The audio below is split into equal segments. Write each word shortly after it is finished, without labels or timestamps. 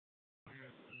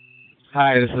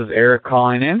Hi, this is Eric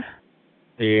calling in.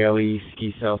 The ALE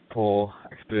Ski South Pole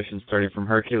expedition starting from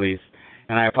Hercules.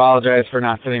 And I apologize for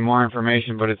not sending more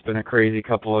information, but it's been a crazy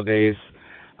couple of days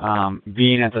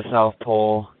being at the South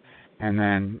Pole and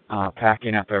then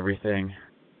packing up everything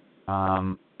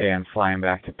and flying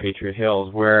back to Patriot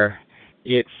Hills, where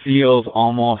it feels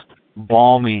almost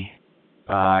balmy.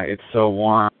 It's so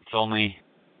warm. It's only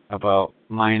about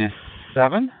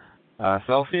 -7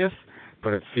 Celsius,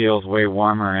 but it feels way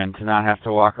warmer, and to not have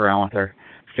to walk around with our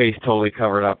face totally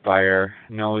covered up by our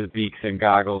nose, beaks, and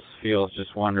goggles feels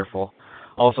just wonderful.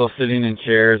 Also sitting in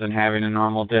chairs and having a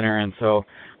normal dinner, and so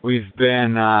we've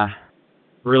been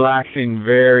relaxing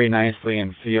very nicely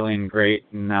and feeling great.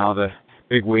 And now the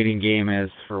big waiting game is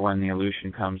for when the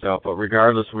Aleutian comes out. But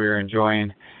regardless, we're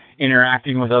enjoying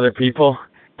interacting with other people,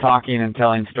 talking and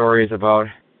telling stories about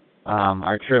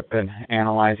our trip and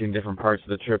analyzing different parts of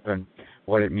the trip and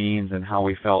what it means and how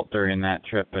we felt during that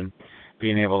trip, and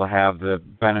being able to have the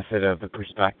benefit of the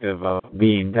perspective of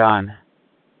being done.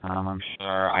 I'm sure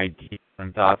our ideas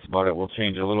and thoughts about it will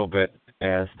change a little bit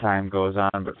as time goes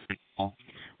on, but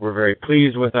we're very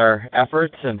pleased with our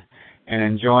efforts and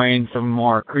enjoying some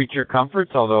more creature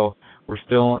comforts, although we're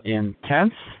still in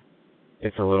tents.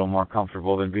 It's a little more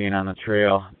comfortable than being on the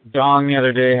trail. Dong the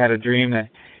other day had a dream that,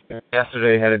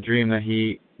 yesterday had a dream that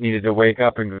he needed to wake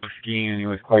up and go skiing, and he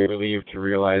was quite relieved to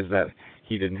realize that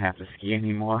he didn't have to ski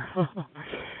anymore.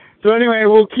 So anyway,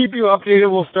 we'll keep you updated.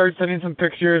 We'll start sending some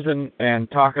pictures and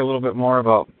talk a little bit more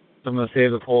about some of the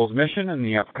Save the Poles mission in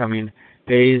the upcoming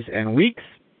days and weeks.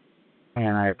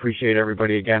 And I appreciate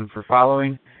everybody again for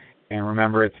following. And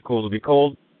remember, it's cool to be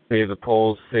cold. Save the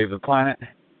poles, save the planet.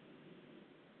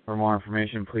 For more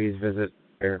information, please visit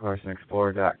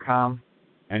ericlarsonexplorer.com.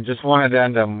 And just one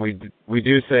addendum, we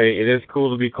do say it is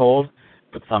cool to be cold,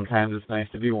 but sometimes it's nice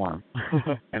to be warm.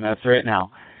 And that's right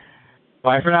now.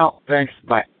 Bye for now. Thanks.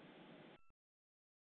 Bye.